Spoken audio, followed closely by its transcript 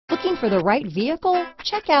Looking for the right vehicle?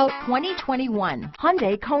 Check out 2021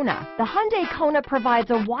 Hyundai Kona. The Hyundai Kona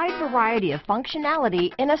provides a wide variety of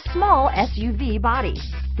functionality in a small SUV body.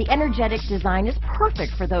 The energetic design is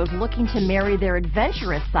perfect for those looking to marry their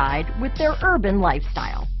adventurous side with their urban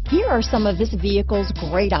lifestyle. Here are some of this vehicle's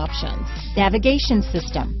great options: navigation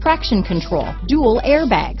system, traction control, dual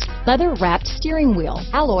airbags, leather-wrapped steering wheel,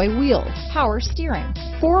 alloy wheels, power steering,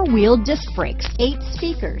 four-wheel disc brakes, 8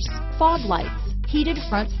 speakers, fog lights, heated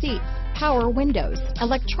front seats, power windows,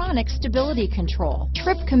 electronic stability control,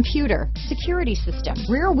 trip computer, security system,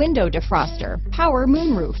 rear window defroster, power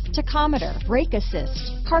moonroof, tachometer, brake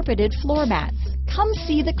assist, carpeted floor mats. Come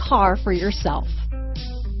see the car for yourself.